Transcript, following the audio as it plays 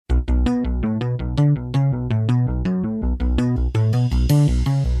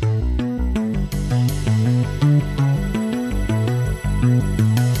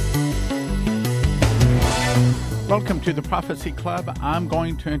Welcome to the Prophecy Club. I'm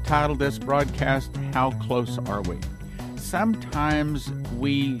going to entitle this broadcast, How Close Are We? Sometimes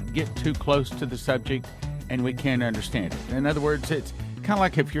we get too close to the subject and we can't understand it. In other words, it's kind of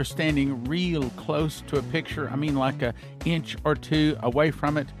like if you're standing real close to a picture, like an inch or two away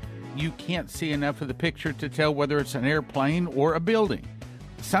from it, you can't see enough of the picture to tell whether it's an airplane or a building.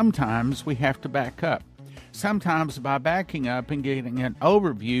 Sometimes we have to back up. Sometimes by backing up and getting an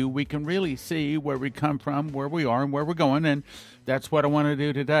overview, we can really see where we come from, where we are, and where we're going, and that's what I want to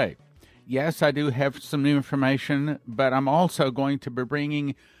do today. Yes, I do have some new information, but I'm also going to be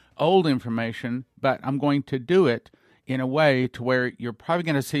bringing old information, but I'm going to do it in a way to where you're probably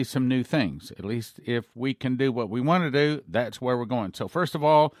going to see some new things. At least if we can do what we want to do, that's where we're going. So first of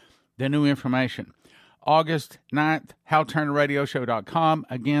all, the new information. August 9th, HalTurnerRadioShow.com.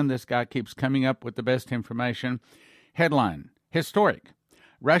 Again, this guy keeps coming up with the best information. Headline, Historic.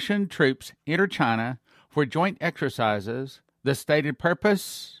 Russian troops enter China for joint exercises. The stated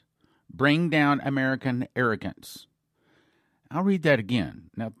purpose, bring down American arrogance. I'll read that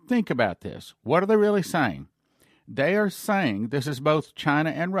again. Now think about this. What are they really saying? They are saying, this is both China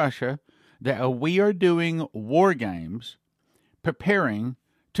and Russia, that we are doing war games, preparing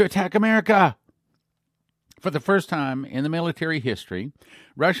to attack America. For the first time in the military history,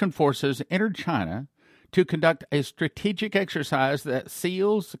 Russian forces entered China to conduct a strategic exercise that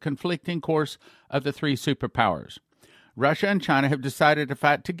seals the conflicting course of the three superpowers. Russia and China have decided to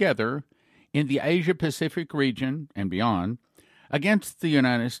fight together in the Asia-Pacific region and beyond against the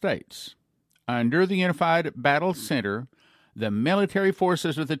United States. Under the Unified Battle Center, the military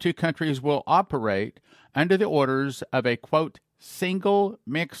forces of the two countries will operate under the orders of a, quote, single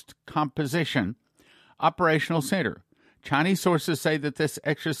mixed composition operational center. Chinese sources say that this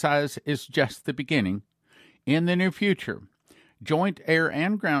exercise is just the beginning. In the near future, joint air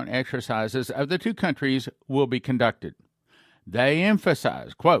and ground exercises of the two countries will be conducted. They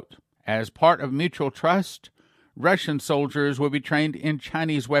emphasize, quote, as part of mutual trust, Russian soldiers will be trained in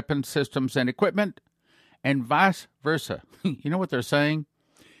Chinese weapon systems and equipment, and vice versa. You know what they're saying?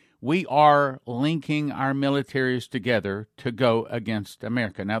 We are linking our militaries together to go against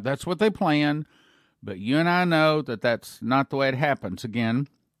America. Now, that's what they plan. But you and I know that that's not the way it happens. Again,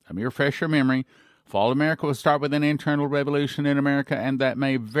 let me refresh your memory. Fall of America will start with an internal revolution in America, and that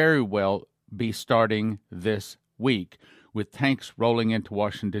may very well be starting this week with tanks rolling into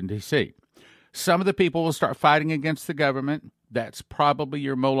Washington, D.C. Some of the people will start fighting against the government. That's probably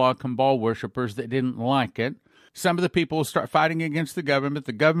your Moloch and Baal worshipers that didn't like it. Some of the people will start fighting against the government.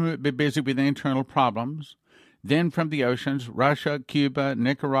 The government will be busy with the internal problems. Then from the oceans, Russia, Cuba,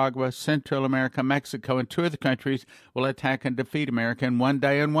 Nicaragua, Central America, Mexico, and two of the countries will attack and defeat America in 1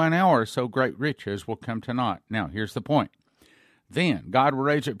 day and 1 hour, so great riches will come to naught. Now, here's the point. Then God will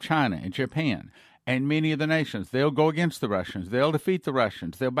raise up China and Japan and many of the nations. They'll go against the Russians. They'll defeat the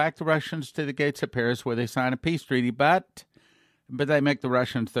Russians. They'll back the Russians to the gates of Paris where they sign a peace treaty, but they make the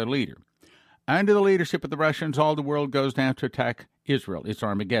Russians their leader. Under the leadership of the Russians, all the world goes down to attack Israel. It's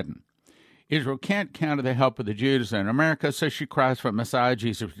Armageddon. Israel can't count on the help of the Jews in America, so she cries for Messiah.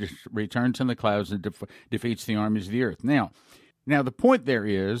 Jesus returns in the clouds and defeats the armies of the earth. Now, the point there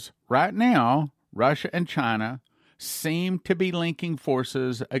is, right now, Russia and China seem to be linking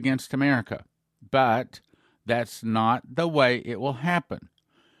forces against America, but that's not the way it will happen.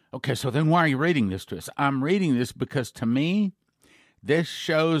 Okay, so then why are you reading this to us? I'm reading this because, to me, this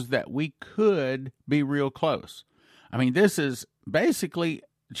shows that we could be real close. This is basically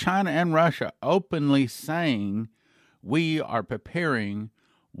China and Russia openly saying we are preparing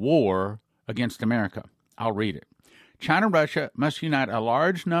war against America. I'll read it. China and Russia must unite a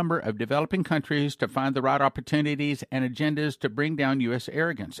large number of developing countries to find the right opportunities and agendas to bring down U.S.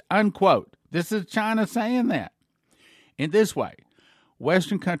 arrogance. Unquote. This is China saying that. In this way,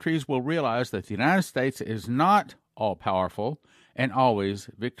 Western countries will realize that the United States is not all-powerful and always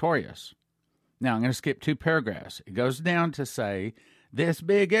victorious. Now, I'm going to skip 2 paragraphs. It goes down to say, this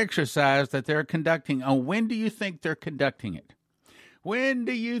big exercise that they're conducting, when do you think they're conducting it? When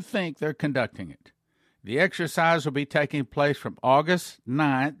do you think they're conducting it? The exercise will be taking place from August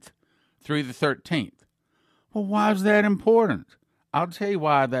 9th through the 13th. Well, why is that important? I'll tell you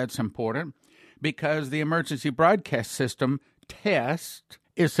why that's important. Because the emergency broadcast system test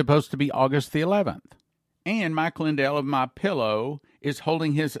is supposed to be August the 11th. And Mike Lindell of My Pillow is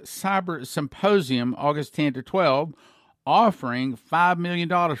holding his cyber symposium August 10 to 12, offering $5 million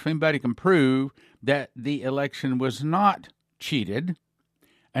for anybody who can prove that the election was not cheated.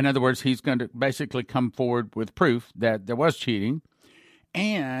 In other words, he's going to basically come forward with proof that there was cheating.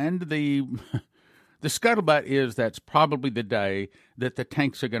 And the The scuttlebutt is that's probably the day that the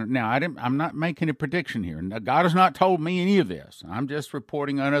tanks are going to... Now, I'm not making a prediction here. God has not told me any of this. I'm just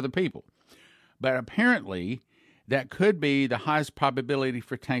reporting on other people. But apparently, that could be the highest probability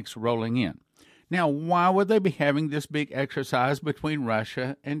for tanks rolling in. Now, why would they be having this big exercise between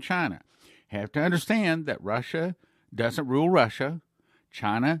Russia and China? Have to understand that Russia doesn't rule Russia.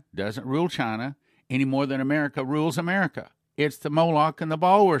 China doesn't rule China any more than America rules America. It's the Moloch and the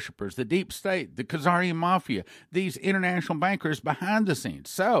Baal worshippers, the deep state, the Khazarian mafia, these international bankers behind the scenes.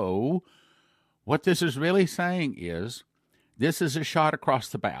 So, what this is really saying is, this is a shot across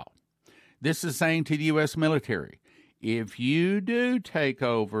the bow. This is saying to the U.S. military, if you do take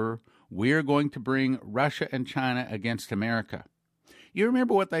over, we're going to bring Russia and China against America. You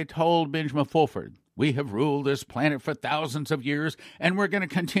remember what they told Benjamin Fulford? We have ruled this planet for thousands of years, and we're going to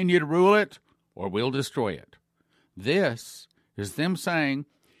continue to rule it, or we'll destroy it. This is them saying,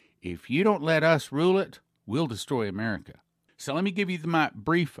 if you don't let us rule it, we'll destroy America. So let me give you my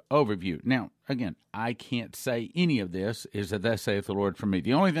brief overview. Now, again, I can't say any of this is a thus saith the Lord from me.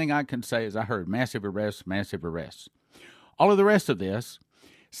 The only thing I can say is I heard massive arrests, massive arrests. All of the rest of this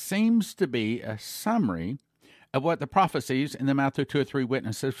seems to be a summary of what the prophecies in the mouth of two or three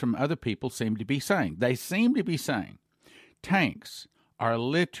witnesses from other people seem to be saying. They seem to be saying tanks are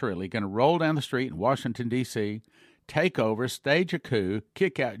literally going to roll down the street in Washington, D.C., take over, stage a coup,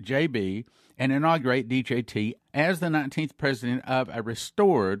 kick out JB, and inaugurate DJT as the 19th president of a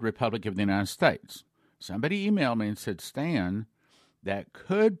restored Republic of the United States. Somebody emailed me and said, Stan, that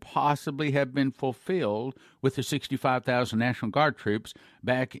could possibly have been fulfilled with the 65,000 National Guard troops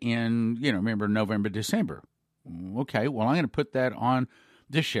back in, remember, November, December. Okay, well, I'm going to put that on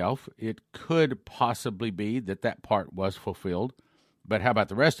the shelf. It could possibly be that part was fulfilled, but how about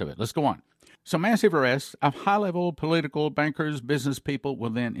the rest of it? Let's go on. So massive arrests of high-level political bankers, business people will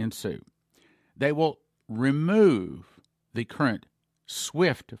then ensue. They will remove the current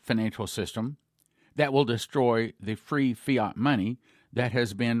SWIFT financial system that will destroy the free fiat money that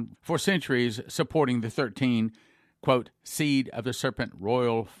has been for centuries supporting the 13, quote, seed of the serpent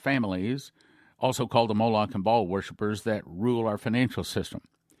royal families, also called the Moloch and Baal worshippers that rule our financial system.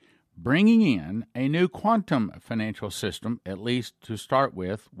 Bringing in a new quantum financial system, at least to start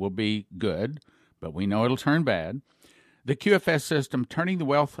with, will be good, but we know it'll turn bad. The QFS system turning the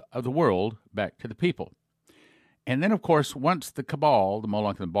wealth of the world back to the people. And then, of course, once the cabal, the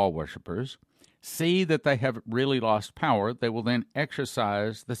Moloch and the Baal worshippers, see that they have really lost power, they will then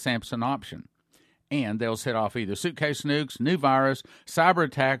exercise the Samson option. And they'll set off either suitcase nukes, new virus, cyber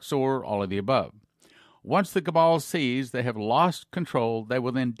attacks, or all of the above. Once the cabal sees they have lost control, they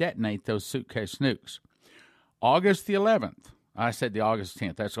will then detonate those suitcase nukes. August the 11th. I said the August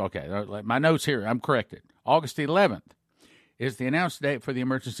 10th. That's okay. My notes here, I'm corrected. August the 11th is the announced date for the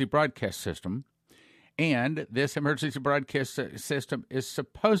emergency broadcast system. And this emergency broadcast system is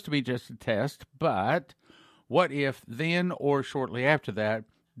supposed to be just a test, but what if then or shortly after that,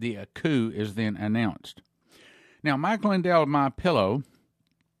 the coup is then announced? Now, Michael Lindell of MyPillow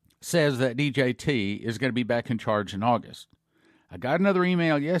says that DJT is going to be back in charge in August. I got another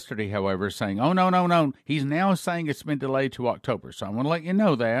email yesterday, however, saying, oh, no. He's now saying it's been delayed to October. So I want to let you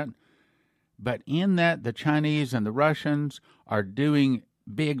know that. But in that, the Chinese and the Russians are doing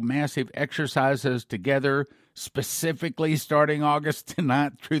big, massive exercises together, specifically starting August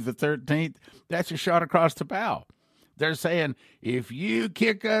 9th through the 13th. That's a shot across the bow. They're saying, if you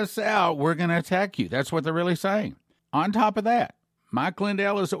kick us out, we're going to attack you. That's what they're really saying. On top of that, Mike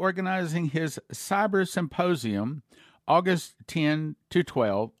Lindell is organizing his Cyber Symposium August 10 to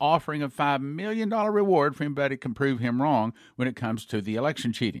 12, offering a $5 million reward for anybody who can prove him wrong when it comes to the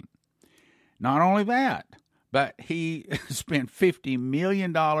election cheating. Not only that, but he spent $50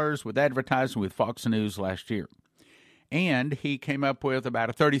 million with advertising with Fox News last year. And he came up with about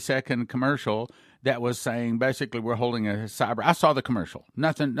a 30-second commercial that was saying, basically, we're holding a cyber... I saw the commercial.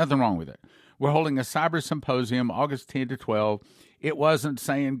 Nothing wrong with it. We're holding a Cyber Symposium August 10 to 12. It wasn't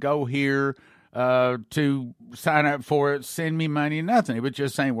saying, go here to sign up for it, send me money, nothing. It was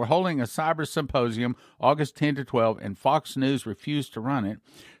just saying, we're holding a Cyber Symposium August 10 to 12, and Fox News refused to run it.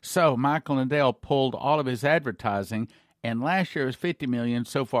 So Michael Lindell pulled all of his advertising, and last year was $50 million.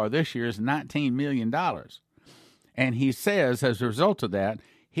 So far this year is $19 million. And he says, as a result of that,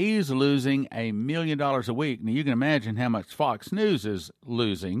 he's losing $1 million a week. Now, you can imagine how much Fox News is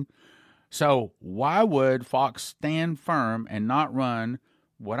losing. So why would Fox stand firm and not run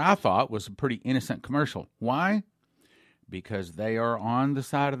what I thought was a pretty innocent commercial? Why? Because they are on the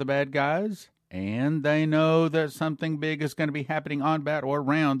side of the bad guys, and they know that something big is going to be happening on, about, or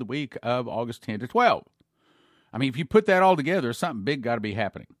around the week of August 10 to 12. I mean, if you put that all together, something big got to be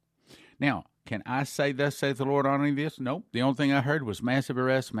happening. Now, Can I say thus saith the Lord on any of this? Nope. The only thing I heard was massive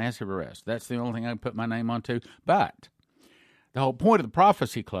arrest, massive arrest. That's the only thing I can put my name onto. But the whole point of the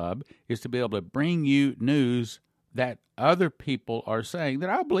Prophecy Club is to be able to bring you news that other people are saying that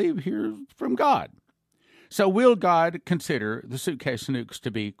I believe here from God. So will God consider the suitcase nukes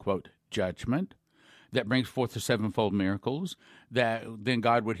to be, quote, judgment that brings forth the sevenfold miracles, that then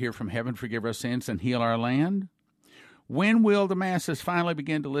God would hear from heaven, forgive our sins, and heal our land? When will the masses finally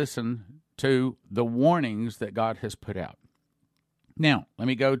begin to listen to the warnings that God has put out? Now, let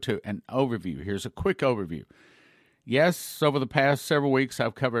me go to an overview. Here's a quick overview. Yes, over the past several weeks,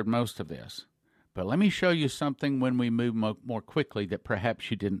 I've covered most of this. But let me show you something when we move more quickly that perhaps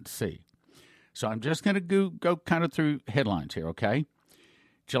you didn't see. So I'm just going to go kind of through headlines here, okay?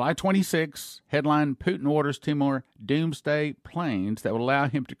 July 26, headline, Putin orders 2 more doomsday planes that will allow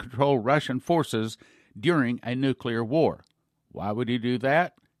him to control Russian forces during a nuclear war. Why would he do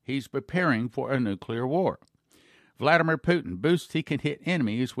that? He's preparing for a nuclear war. Vladimir Putin boasts he can hit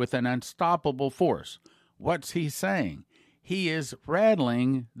enemies with an unstoppable force. What's he saying? He is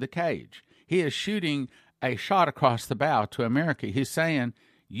rattling the cage. He is shooting a shot across the bow to America. He's saying,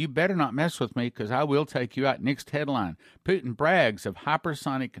 you better not mess with me because I will take you out. Next headline, Putin brags of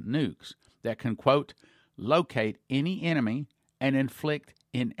hypersonic nukes that can, quote, locate any enemy and inflict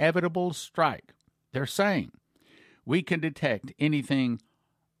inevitable strike. They're saying we can detect anything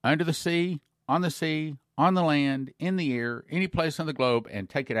under the sea, on the land, in the air, any place on the globe, and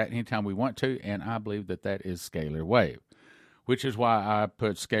take it out anytime we want to, and I believe that that is scalar wave, which is why I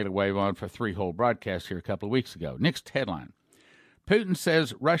put scalar wave on for 3 whole broadcasts here a couple of weeks ago. Next headline, Putin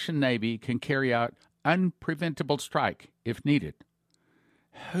says Russian Navy can carry out unpreventable strike if needed.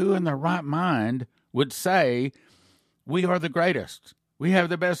 Who in their right mind would say, we are the greatest, we have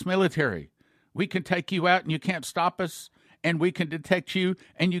the best military, we can take you out and you can't stop us, and we can detect you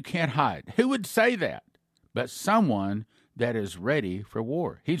and you can't hide? Who would say that? But someone that is ready for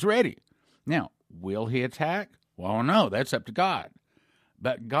war. He's ready. Now, will he attack? Well, no, that's up to God.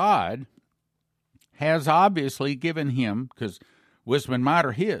 But God has obviously given him, because wisdom and might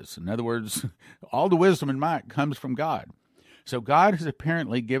are his. In other words, all the wisdom and might comes from God. So God has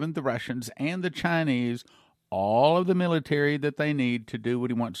apparently given the Russians and the Chinese all of the military that they need to do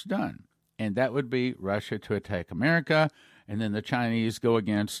what he wants done. And that would be Russia to attack America, and then the Chinese go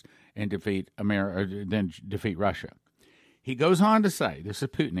against and defeat America, then defeat Russia. He goes on to say, this is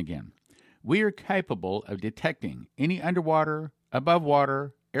Putin again, we are capable of detecting any underwater, above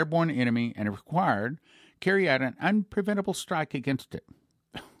water, airborne enemy, and if required, carry out an unpreventable strike against it.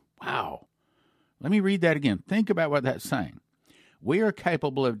 Wow. Let me read that again. Think about what that's saying. We are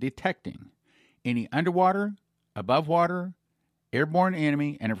capable of detecting any underwater, above water, airborne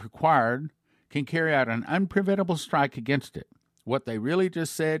enemy, and if required, can carry out an unpreventable strike against it. What they really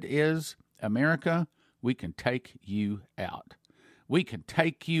just said is, America, we can take you out. We can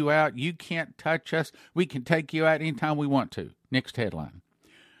take you out. You can't touch us. We can take you out anytime we want to. Next headline.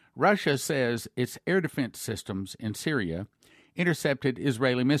 Russia says its air defense systems in Syria intercepted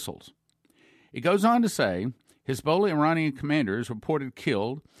Israeli missiles. It goes on to say, Hezbollah Iranian commanders reported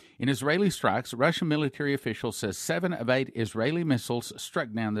killed in Israeli strikes. Russian military officials says 7 of 8 Israeli missiles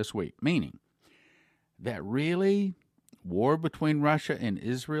struck down this week, meaning that really war between Russia and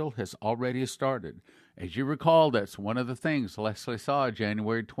Israel has already started. As you recall, that's one of the things Leslie saw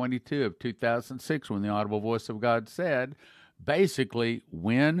January 22 of 2006 when the audible voice of God said, basically,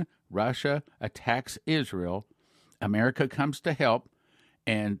 when Russia attacks Israel, America comes to help,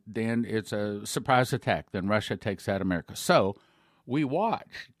 and then it's a surprise attack. Then Russia takes out America. So we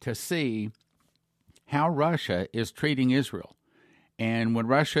watch to see how Russia is treating Israel. And when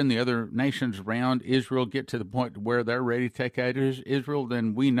Russia and the other nations around Israel get to the point where they're ready to take out Israel,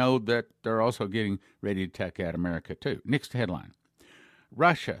 then we know that they're also getting ready to take out America too. Next headline.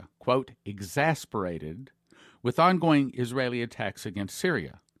 Russia, quote, exasperated with ongoing Israeli attacks against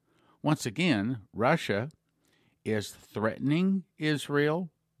Syria. Once again, Russia is threatening Israel.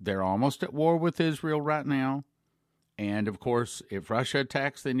 They're almost at war with Israel right now. And, of course, if Russia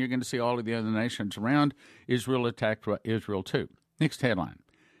attacks, then you're going to see all of the other nations around Israel attack Israel too. Next headline.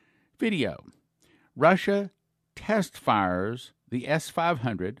 Video. Russia test fires the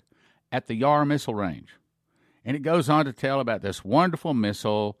S-500 at the Yar missile range. And it goes on to tell about this wonderful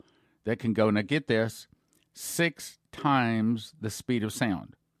missile that can go, now get this, 6 times the speed of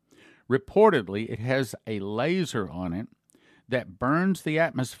sound. Reportedly, it has a laser on it that burns the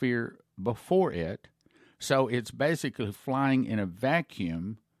atmosphere before it, so it's basically flying in a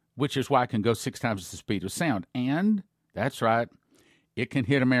vacuum, which is why it can go 6 times the speed of sound. And, that's right, it can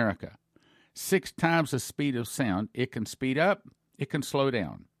hit America. 6 times the speed of sound. It can speed up, it can slow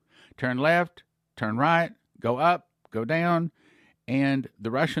down. turn left, turn right, go up, go down, and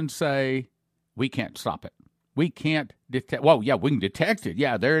the Russians say, we can't stop it. We can't detect. Well, yeah, we can detect it.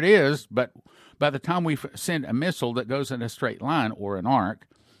 Yeah, there it is. But by the time we send a missile that goes in a straight line or an arc,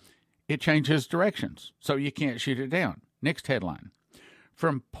 it changes directions, so you can't shoot it down. Next headline.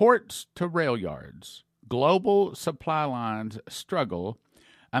 From ports to rail yards, global supply lines struggle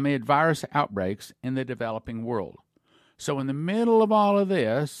amid virus outbreaks in the developing world. So in the middle of all of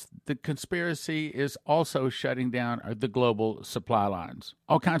this, the conspiracy is also shutting down the global supply lines.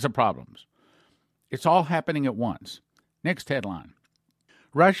 All kinds of problems. It's all happening at once. Next headline.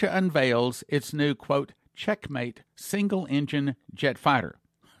 Russia unveils its new, quote, checkmate single-engine jet fighter.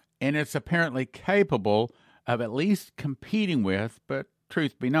 And it's apparently capable of at least competing with, but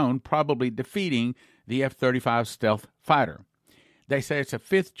truth be known, probably defeating the F-35 stealth fighter. They say it's a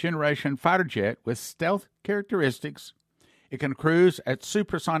fifth-generation fighter jet with stealth characteristics. It can cruise at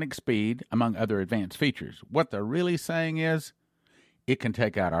supersonic speed, among other advanced features. What they're really saying is, it can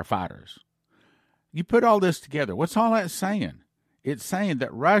take out our fighters. You put all this together, what's all that saying? It's saying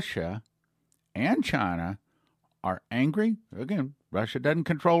that Russia and China are angry. Again, Russia doesn't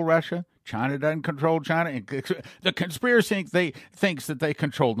control Russia. China doesn't control China. The conspiracy thinks that they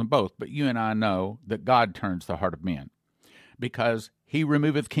control them both. But you and I know that God turns the heart of men, because he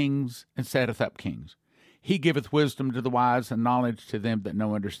removeth kings and setteth up kings. He giveth wisdom to the wise and knowledge to them that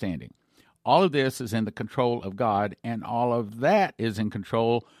know understanding. All of this is in the control of God, and all of that is in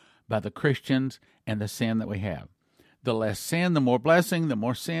control by the Christians and the sin that we have. The less sin, the more blessing. The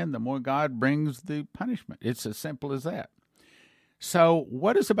more sin, the more God brings the punishment. It's as simple as that. So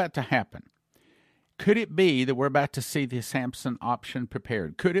what is about to happen? Could it be that we're about to see the Samson option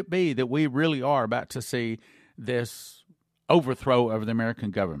prepared? Could it be that we really are about to see this overthrow of the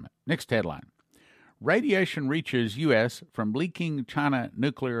American government? Next headline. Radiation reaches U.S. from leaking China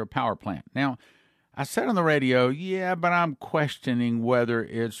nuclear power plant. Now, I said on the radio, yeah, but I'm questioning whether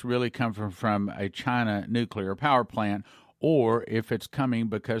it's really coming from a China nuclear power plant or if it's coming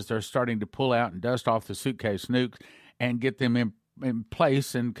because they're starting to pull out and dust off the suitcase nukes and get them in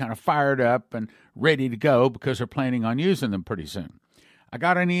place and kind of fired up and ready to go because they're planning on using them pretty soon. I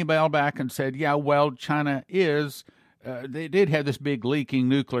got an email back and said, yeah, well, China is, they did have this big leaking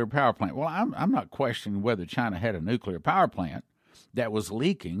nuclear power plant. Well, I'm not questioning whether China had a nuclear power plant that was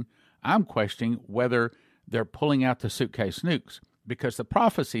leaking. I'm questioning whether they're pulling out the suitcase nukes, because the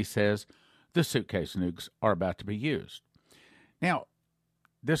prophecy says the suitcase nukes are about to be used. Now,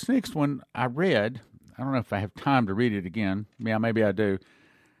 this next one I read, I don't know if I have time to read it again. Yeah, maybe I do.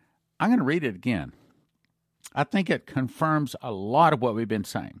 I'm going to read it again. I think it confirms a lot of what we've been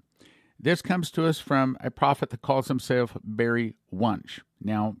saying. This comes to us from a prophet that calls himself Barry Wunsch.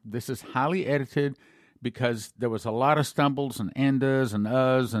 Now, this is highly edited because there was a lot of stumbles and endas and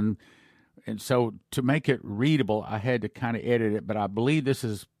uhs, and so to make it readable, I had to kind of edit it, but I believe this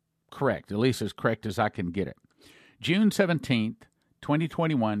is correct, at least as correct as I can get it. June 17th,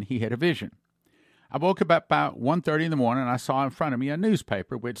 2021, he had a vision. I woke up about 1:30 in the morning, and I saw in front of me a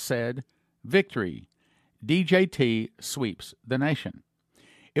newspaper which said, Victory, DJT sweeps the nation.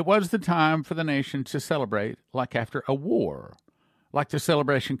 It was the time for the nation to celebrate like after a war, like the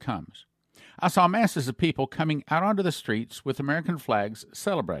celebration comes. I saw masses of people coming out onto the streets with American flags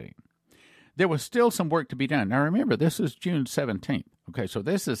celebrating. There was still some work to be done. Now remember, this is June 17th. Okay, so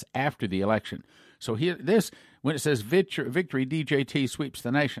this is after the election. So here, this, when it says victory, DJT sweeps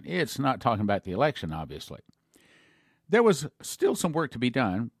the nation, it's not talking about the election, obviously. There was still some work to be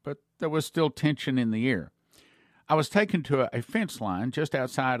done, but there was still tension in the air. I was taken to a fence line just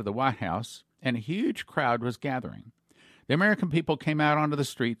outside of the White House, and a huge crowd was gathering. The American people came out onto the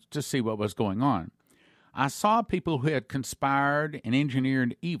streets to see what was going on. I saw people who had conspired and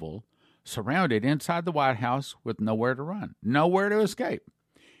engineered evil surrounded inside the White House with nowhere to run, nowhere to escape.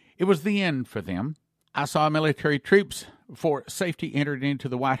 It was the end for them. I saw military troops for safety entered into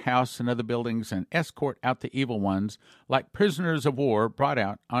the White House and other buildings and escort out the evil ones like prisoners of war brought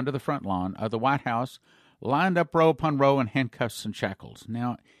out onto the front lawn of the White House, lined up row upon row in handcuffs and shackles.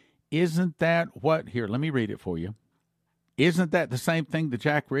 Now, isn't that what? Here, let me read it for you. Isn't that the same thing that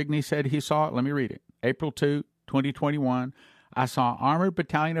Jack Rigney said he saw? Let me read it. April 2, 2021. I saw armored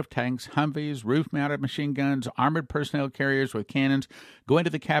battalion of tanks, Humvees, roof-mounted machine guns, armored personnel carriers with cannons go into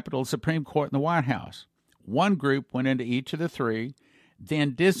the Capitol, Supreme Court, and the White House. One group went into each of the three,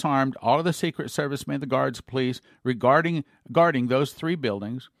 then disarmed all of the Secret Servicemen, the guards, police, guarding those three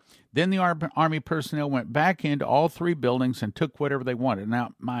buildings. Then the Army personnel went back into all three buildings and took whatever they wanted.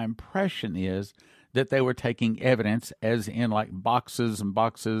 Now, my impression is that they were taking evidence, as in like boxes and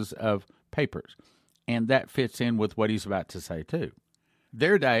boxes of papers. And that fits in with what he's about to say, too.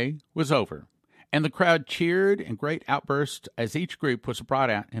 Their day was over, and the crowd cheered in great outbursts as each group was brought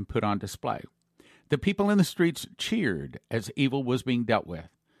out and put on display. The people in the streets cheered as evil was being dealt with.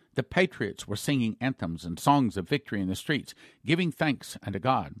 The patriots were singing anthems and songs of victory in the streets, giving thanks unto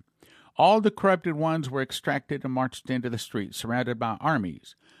God. All the corrupted ones were extracted and marched into the streets, surrounded by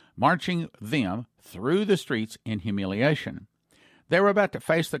armies, marching them through the streets in humiliation. They were about to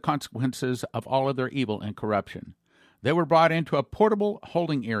face the consequences of all of their evil and corruption. They were brought into a portable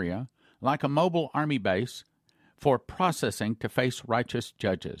holding area, like a mobile army base, for processing to face righteous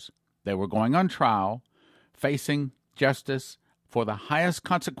judges. They were going on trial, facing justice for the highest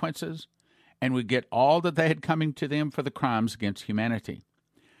consequences, and would get all that they had coming to them for the crimes against humanity.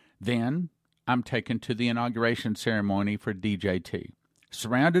 Then I'm taken to the inauguration ceremony for DJT.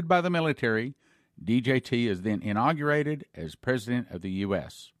 Surrounded by the military, DJT is then inaugurated as President of the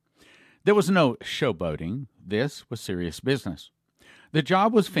U.S. There was no showboating. This was serious business. The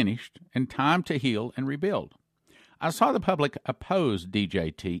job was finished and time to heal and rebuild. I saw the public oppose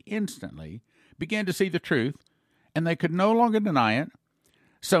DJT instantly, began to see the truth, and they could no longer deny it.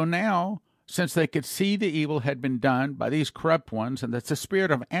 So now, since they could see the evil had been done by these corrupt ones and that the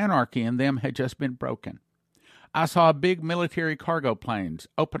spirit of anarchy in them had just been broken, I saw big military cargo planes,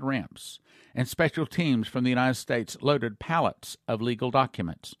 open ramps, and special teams from the United States loaded pallets of legal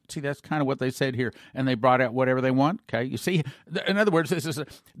documents. See, that's kind of what they said here, and they brought out whatever they want. Okay, you see, in other words,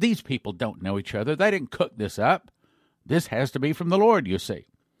 these people don't know each other. They didn't cook this up. This has to be from the Lord, you see.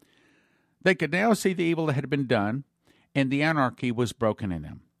 They could now see the evil that had been done, and the anarchy was broken in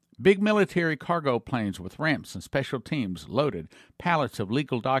them. Big military cargo planes with ramps and special teams loaded pallets of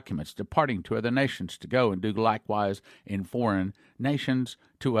legal documents departing to other nations to go and do likewise in foreign nations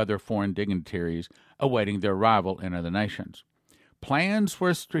to other foreign dignitaries awaiting their arrival in other nations. Plans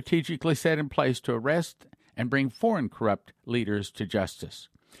were strategically set in place to arrest and bring foreign corrupt leaders to justice.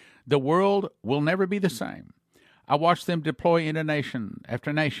 The world will never be the same. I watched them deploy into nation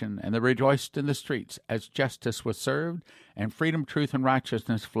after nation, and they rejoiced in the streets as justice was served, and freedom, truth, and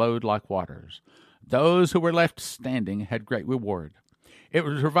righteousness flowed like waters. Those who were left standing had great reward. It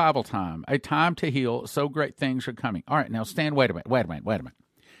was revival time, a time to heal, so great things are coming. All right, now stand, wait a minute.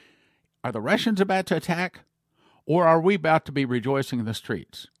 Are the Russians about to attack, or are we about to be rejoicing in the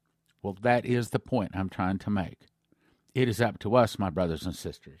streets? Well, that is the point I'm trying to make. It is up to us, my brothers and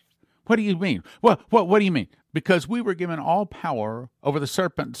sisters. What do you mean? What do you mean? Because we were given all power over the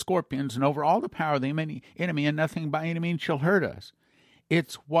serpent and scorpions and over all the power of the enemy, and nothing by any means shall hurt us.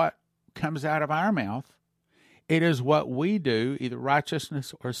 It's what comes out of our mouth. It is what we do, either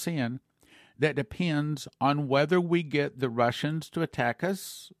righteousness or sin, that depends on whether we get the Russians to attack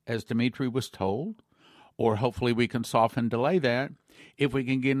us, as Dmitry was told, or hopefully we can soften and delay that if we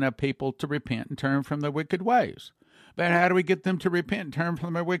can get enough people to repent and turn from their wicked ways. But how do we get them to repent and turn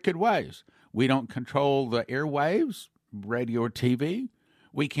from their wicked ways? We don't control the airwaves, radio or TV.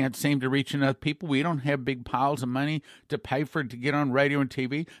 We can't seem to reach enough people. We don't have big piles of money to pay for to get on radio and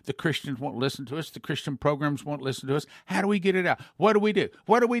TV. The Christians won't listen to us. The Christian programs won't listen to us. How do we get it out? What do we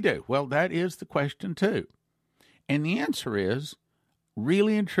do? Well, that is the question too. And the answer is,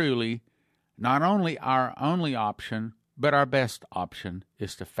 really and truly, not only our only option, but our best option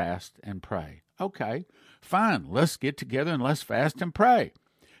is to fast and pray. Okay, fine. Let's get together and let's fast and pray.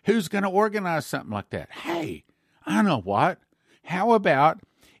 Who's going to organize something like that? Hey, I know what. How about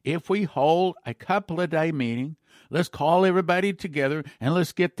if we hold a couple of day meeting, let's call everybody together and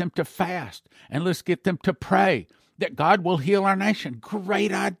let's get them to fast and let's get them to pray that God will heal our nation.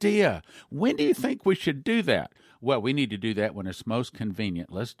 Great idea. When do you think we should do that? Well, we need to do that when it's most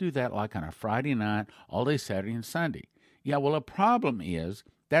convenient. Let's do that like on a Friday night, all day Saturday and Sunday. Yeah, well, the problem is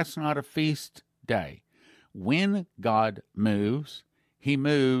that's not a feast day. When God moves, he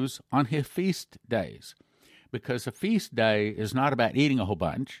moves on his feast days. Because a feast day is not about eating a whole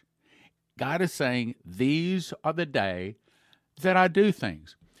bunch. God is saying, these are the day that I do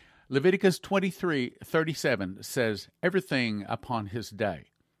things. Leviticus 23:37 says, everything upon his day.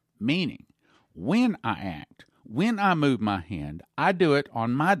 Meaning, when I act, when I move my hand, I do it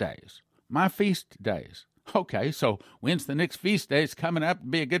on my days, my feast days. Okay, so when's the next feast day? It's coming up.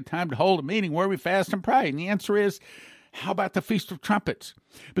 It'd be a good time to hold a meeting where we fast and pray. And the answer is, how about the Feast of Trumpets?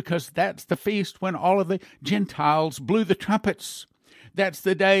 Because that's the feast when all of the Gentiles blew the trumpets. That's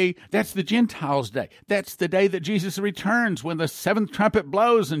the day, that's the Gentiles' day. That's the day that Jesus returns, when the seventh trumpet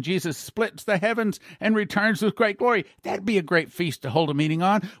blows and Jesus splits the heavens and returns with great glory. That'd be a great feast to hold a meeting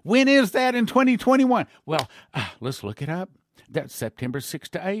on. When is that in 2021? Well, let's look it up. That's September 6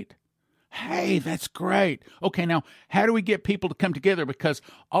 to 8. Hey, that's great. Okay, now, how do we get people to come together? Because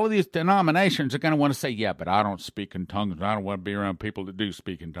all of these denominations are going to want to say, yeah, but I don't speak in tongues, and I don't want to be around people that do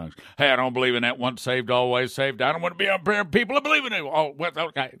speak in tongues. Hey, I don't believe in that once saved, always saved. I don't want to be around people that believe in it. Oh, well,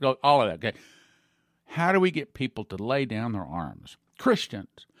 okay, all of that, okay. How do we get people to lay down their arms,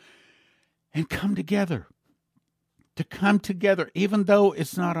 Christians, and come together? To come together, even though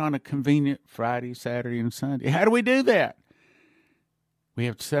it's not on a convenient Friday, Saturday, and Sunday. How do we do that? We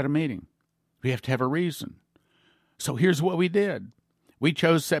have to set a meeting. We have to have a reason. So here's what we did. We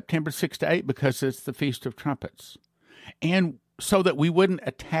chose September 6 to 8 because it's the Feast of Trumpets. And so that we wouldn't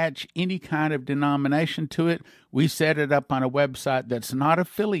attach any kind of denomination to it, we set it up on a website that's not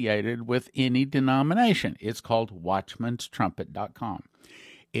affiliated with any denomination. It's called watchmanstrumpet.com.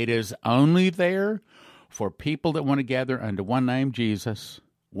 It is only there for people that want to gather under one name, Jesus.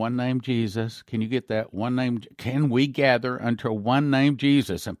 One name, Jesus. Can you get that? One name. Can we gather under one name,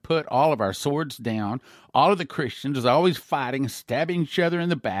 Jesus, and put all of our swords down? All of the Christians is always fighting, stabbing each other in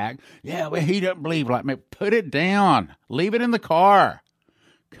the back. Yeah, well, he doesn't believe like me. Put it down. Leave it in the car.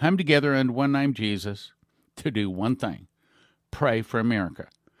 Come together under one name, Jesus, to do one thing. Pray for America.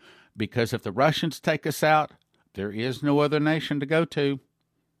 Because if the Russians take us out, there is no other nation to go to.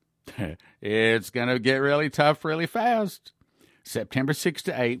 It's going to get really tough really fast. September 6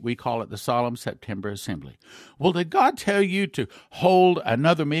 to 8, we call it the Solemn September Assembly. Well, did God tell you to hold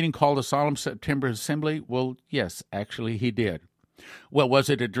another meeting called the Solemn September Assembly? Well, yes, actually he did. Well, was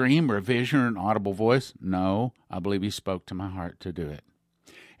it a dream or a vision or an audible voice? No, I believe he spoke to my heart to do it.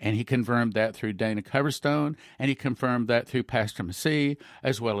 And he confirmed that through Dana Coverstone, and he confirmed that through Pastor Massey,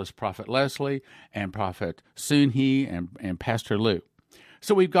 as well as Prophet Leslie and Prophet Soon-Hee and Pastor Lou.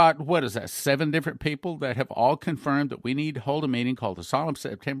 So we've got, 7 different people that have all confirmed that we need to hold a meeting called the Solemn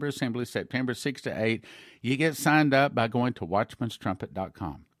September Assembly, September 6 to 8. You get signed up by going to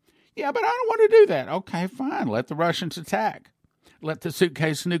watchmanstrumpet.com. Yeah, but I don't want to do that. Okay, fine. Let the Russians attack. Let the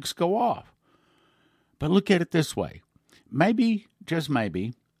suitcase nukes go off. But look at it this way. Maybe, just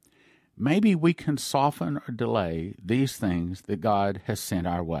maybe we can soften or delay these things that God has sent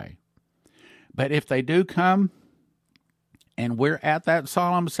our way. But if they do come, and we're at that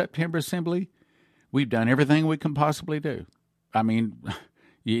Solemn September Assembly, we've done everything we can possibly do. I mean,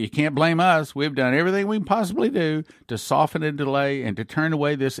 you can't blame us. We've done everything we can possibly do to soften and delay and to turn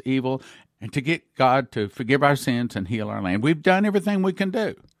away this evil and to get God to forgive our sins and heal our land. We've done everything we can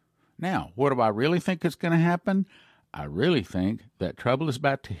do. Now, what do I really think is going to happen? I really think that trouble is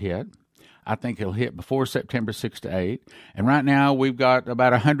about to hit. I think it'll hit before September 6 to 8. And right now, we've got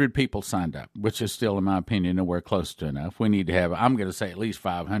about 100 people signed up, which is still, in my opinion, nowhere close to enough. We need to have, I'm going to say, at least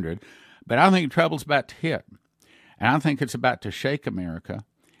 500. But I think trouble's about to hit. And I think it's about to shake America.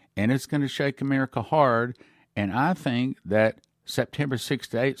 And it's going to shake America hard. And I think that September 6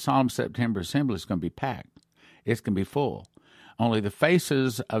 to 8, Solemn September Assembly is going to be packed. It's going to be full. Only the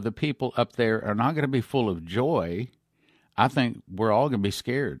faces of the people up there are not going to be full of joy. I think we're all going to be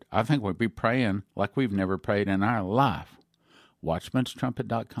scared. I think we'll be praying like we've never prayed in our life.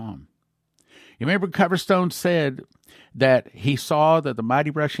 Watchmanstrumpet.com. You remember Coverstone said that he saw that the mighty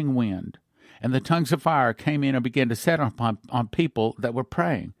rushing wind and the tongues of fire came in and began to set on people that were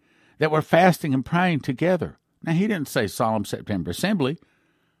praying, that were fasting and praying together. Now, he didn't say Solemn September Assembly,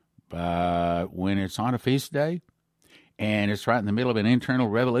 but when it's on a feast day and it's right in the middle of an internal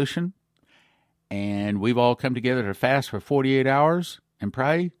revolution, and we've all come together to fast for 48 hours and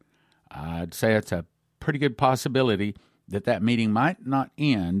pray, I'd say it's a pretty good possibility that that meeting might not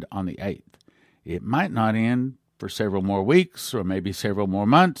end on the 8th. It might not end for several more weeks or maybe several more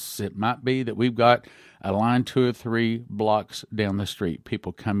months. It might be that we've got a line 2 or 3 blocks down the street,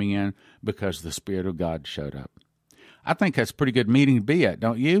 people coming in because the Spirit of God showed up. I think that's a pretty good meeting to be at,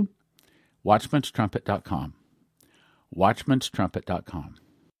 don't you? Watchmanstrumpet.com. Watchmanstrumpet.com.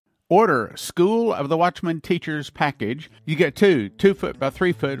 Order School of the Watchman Teachers package. You get 2 2-foot by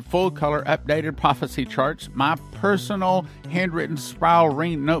 3-foot full-color updated prophecy charts, my personal handwritten spiral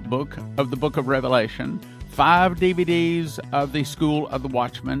ring notebook of the book of Revelation, 5 DVDs of the School of the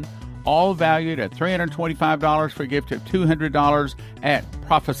Watchman, all valued at $325 for a gift of $200 at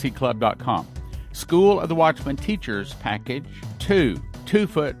prophecyclub.com. School of the Watchman Teachers package, 2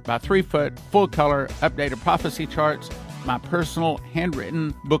 2-foot by 3-foot full-color updated prophecy charts, my personal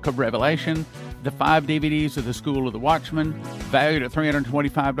handwritten book of Revelation, the 5 DVDs of the School of the Watchman, valued at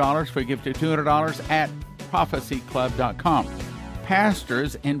 $325 for a gift of $200 at prophecyclub.com.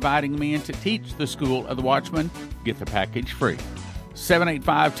 Pastors inviting me in to teach the School of the Watchman get the package free.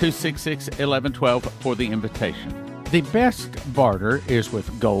 785-266-1112 for the invitation. The best barter is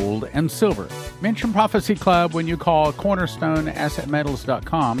with gold and silver. Mention Prophecy Club when you call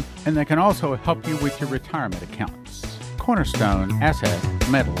CornerstoneAssetMetals.com, and they can also help you with your retirement accounts.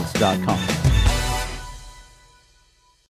 CornerstoneAssetMetals.com.